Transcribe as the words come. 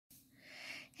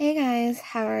Hey guys,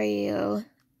 how are you?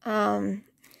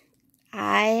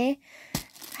 I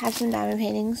have some diamond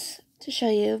paintings to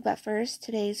show you, but first,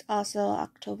 today's also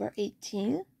October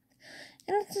 18th,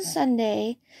 and it's a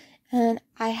Sunday, and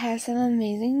I have some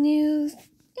amazing news.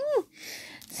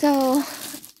 So,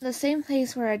 the same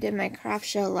place where I did my craft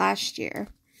show last year,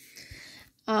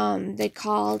 they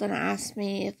called and asked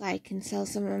me if I can sell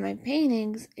some of my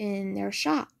paintings in their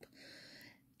shop.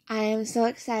 I am so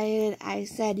excited. I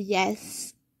said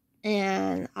yes.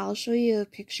 And I'll show you a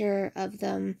picture of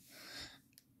them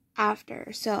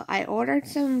after. So I ordered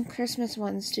some Christmas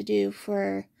ones to do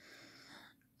for,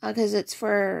 because it's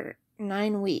for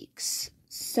 9 weeks.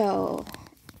 So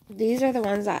these are the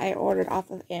ones that I ordered off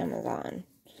of Amazon.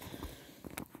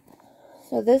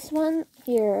 So this one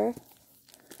here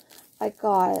I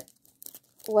got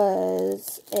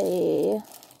was a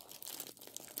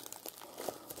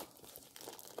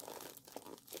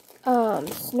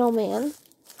snowman.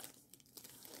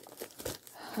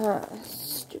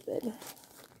 Stupid.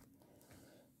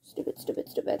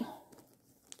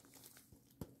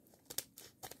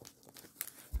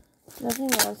 Nothing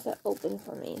wants to open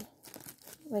for me.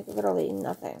 Like, literally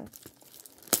nothing.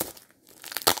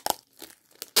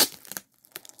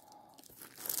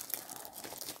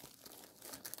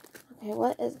 Okay,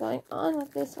 what is going on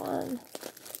with this one?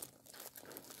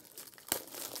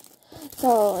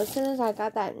 So, as soon as I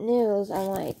got that news, I'm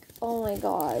like, oh my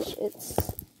gosh, it's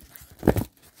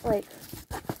like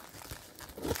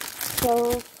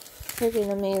so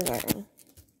freaking amazing.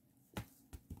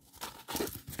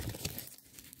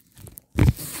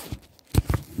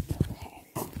 Okay.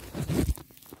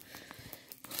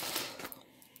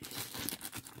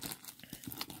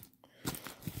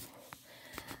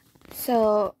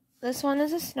 So, this one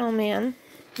is a snowman.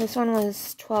 This one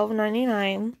was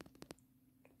 $12.99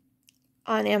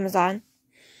 on Amazon.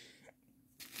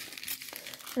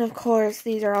 And of course,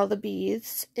 these are all the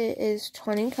beads. It is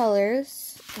 20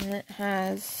 colors, and it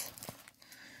has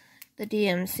the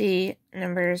DMC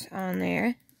numbers on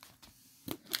there.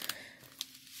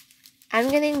 I'm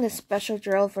getting the special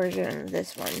drill version of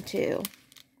this one too.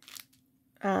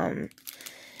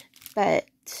 But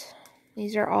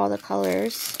these are all the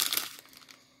colors.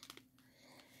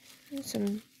 There's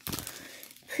some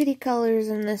pretty colors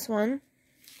in this one.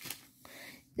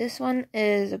 This one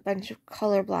is a bunch of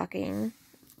color blocking,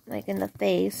 like in the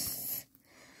face,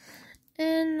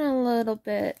 and a little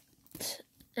bit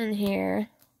in here,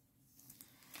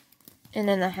 and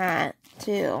in the hat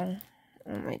too.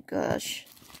 Oh my gosh,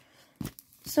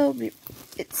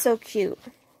 it's so cute.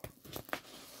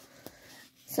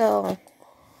 So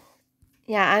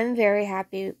yeah, I'm very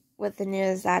happy with the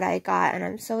news that I got, and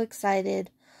I'm so excited,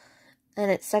 and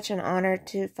it's such an honor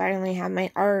to finally have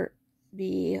my art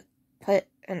be put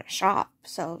in a shop.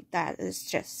 So that is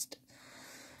just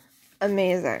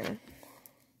amazing.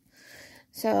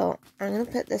 So I'm going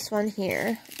to put this one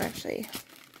here. Actually,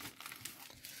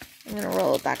 I'm going to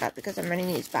roll it back up because I'm running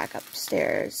these back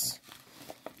upstairs.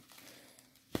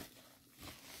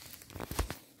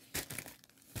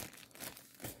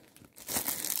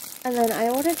 And then I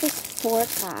ordered this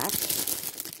 4-pack.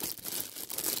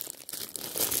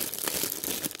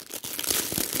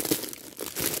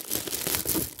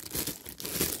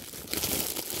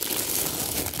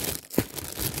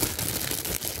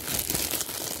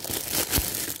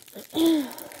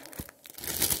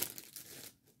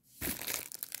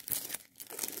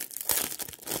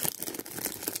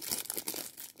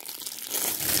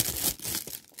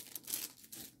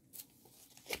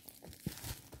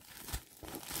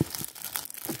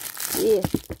 Yeah.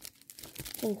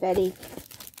 Confetti.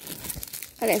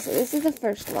 Okay, so this is the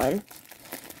first one.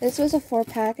 This was a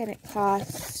 4-pack and it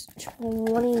cost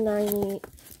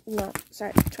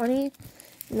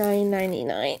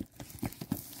 $29.99.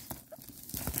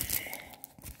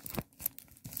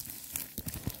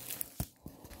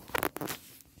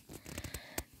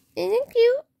 Isn't it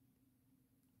cute?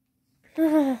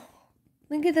 Oh,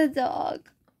 look at the dog.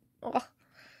 Oh.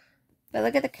 But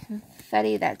look at the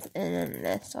confetti that's in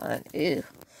this one. Ew.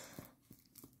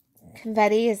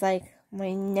 Confetti is like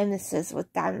my nemesis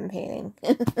with diamond painting.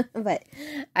 But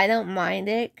I don't mind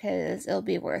it because it'll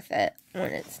be worth it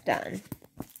when it's done.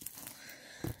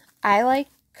 I like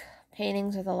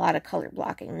paintings with a lot of color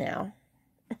blocking now.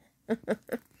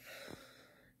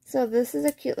 So this is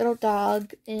a cute little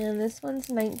dog, and this one's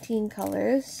 19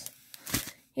 colors.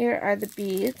 Here are the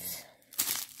beads.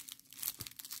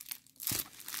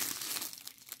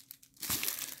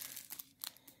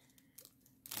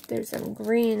 There's some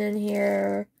green in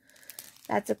here.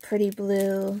 That's a pretty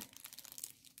blue.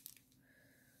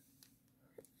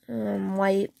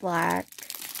 White, black.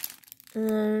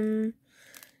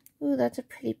 Ooh, that's a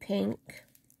pretty pink.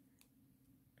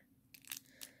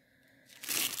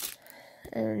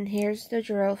 And here's the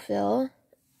drill fill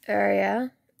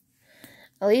area.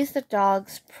 At least the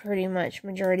dog's pretty much,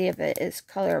 majority of it is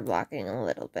color blocking a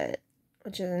little bit,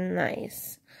 which is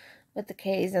nice with the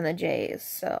K's and the J's,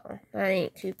 so that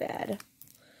ain't too bad.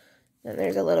 Then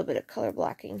there's a little bit of color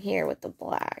blocking here with the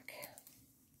black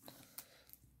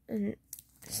and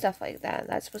stuff like that.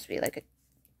 That's supposed to be like a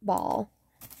ball.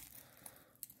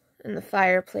 And the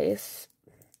fireplace.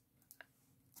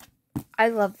 I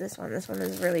love this one. This one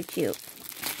is really cute.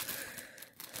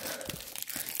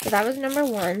 So that was number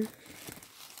 1.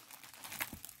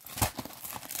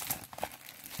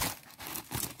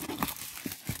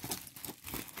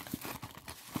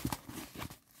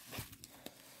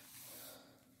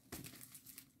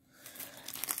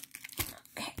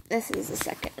 Okay, this is the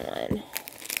second one.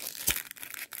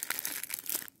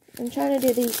 I'm trying to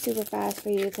do these super fast for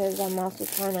you because I'm also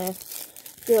trying to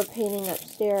do a painting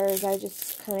upstairs. I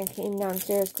just kind of came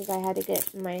downstairs because I had to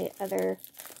get my other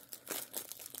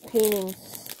paintings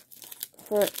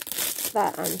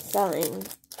that I'm selling.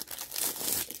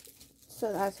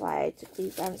 So that's why I took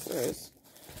these downstairs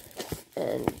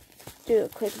and do a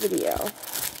quick video.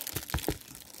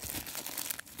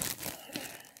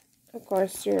 Of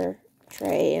course, your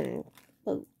tray and,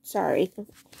 oh, sorry.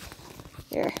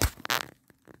 Here.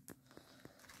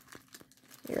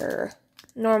 Your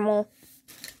normal.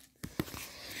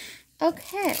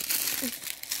 Okay.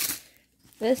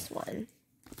 This one.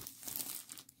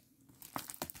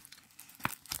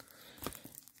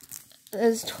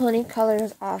 There's 20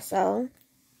 colors also.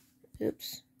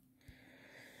 Oops.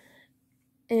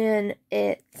 And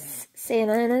it's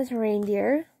Santa and his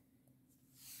reindeer.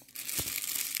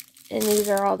 And these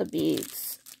are all the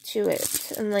beads to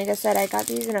it. And like I said, I got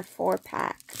these in a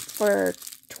 4-pack for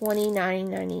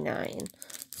 $29.99.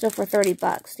 So for 30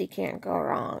 bucks, you can't go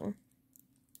wrong.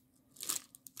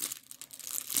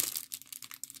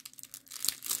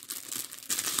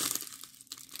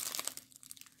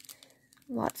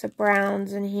 Lots of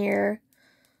browns in here.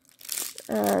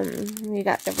 You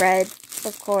got the red,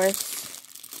 of course.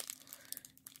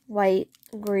 White,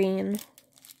 green.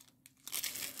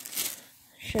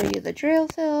 Show you the drill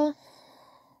fill.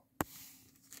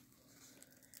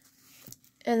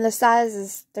 And the size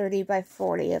is 30 by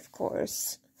 40, of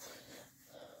course.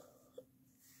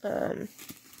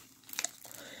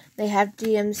 They have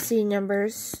DMC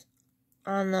numbers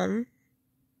on them,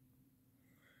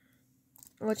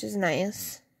 which is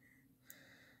nice.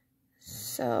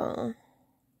 So,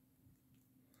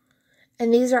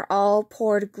 and these are all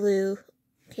poured glue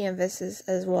canvases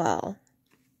as well.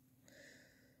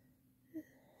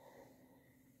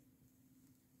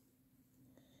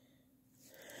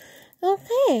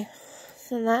 Okay,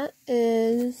 so that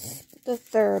is the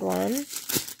third one.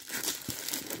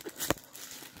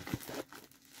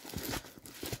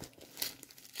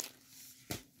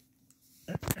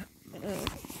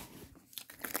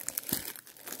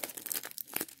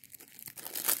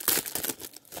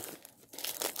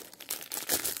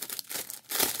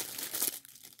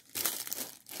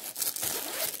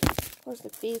 Of course,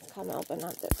 the beads come out, but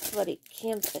not the bloody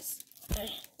canvas.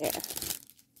 There.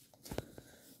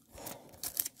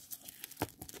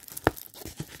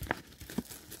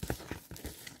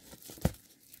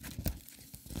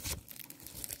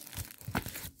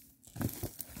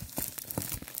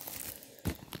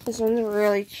 This one's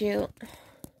really cute.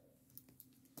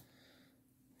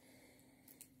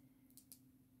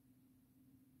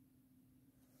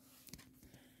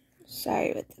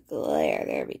 Sorry with the glare.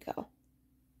 There we go.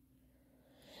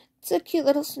 It's a cute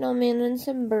little snowman and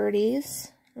some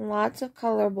birdies. Lots of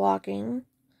color blocking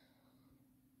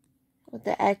with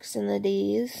the X and the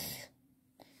D's.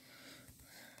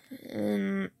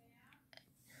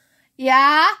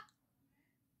 Yeah?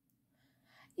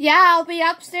 Yeah, I'll be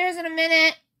upstairs in a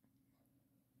minute.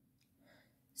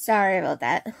 Sorry about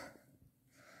that.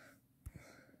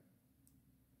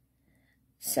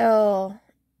 So,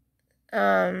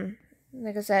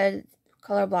 like I said,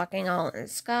 color blocking all in the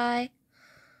sky.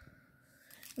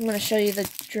 I'm going to show you the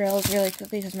drills really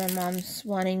quickly because my mom's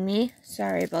wanting me.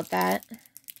 Sorry about that.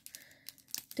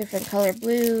 Different color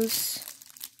blues.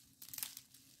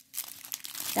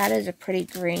 That is a pretty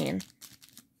green.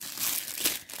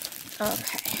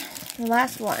 Okay, the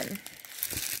last one.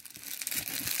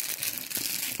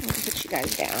 I'll put you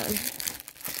guys down.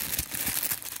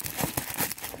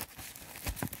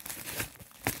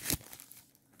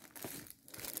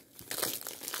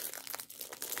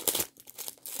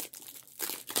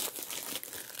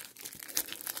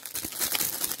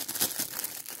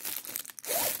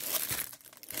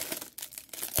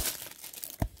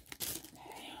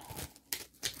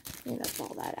 clean up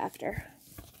all that after.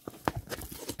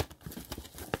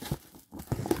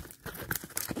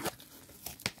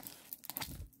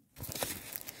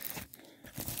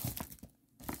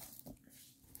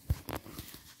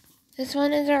 This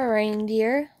one is a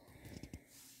reindeer.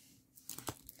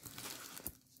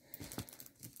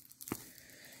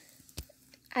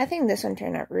 I think this one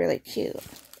turned out really cute.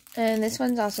 And this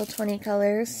one's also 20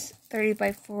 colors, 30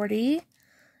 by 40.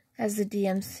 Has the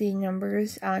DMC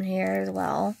numbers on here as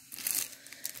well.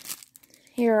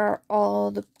 Here are all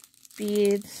the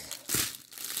beads.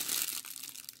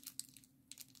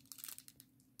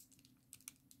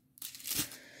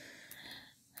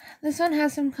 This one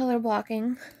has some color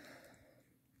blocking.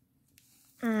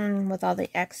 With all the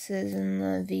X's and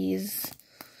the V's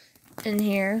in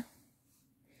here.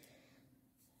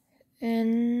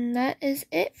 And that is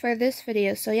it for this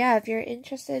video. So yeah, if you're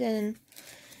interested in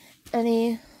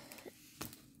any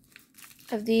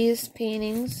of these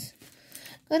paintings,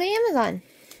 go to Amazon.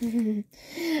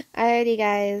 Alrighty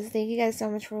guys, thank you guys so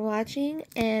much for watching,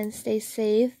 and stay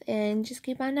safe and just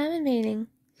keep on diamond painting.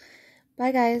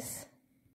 Bye guys.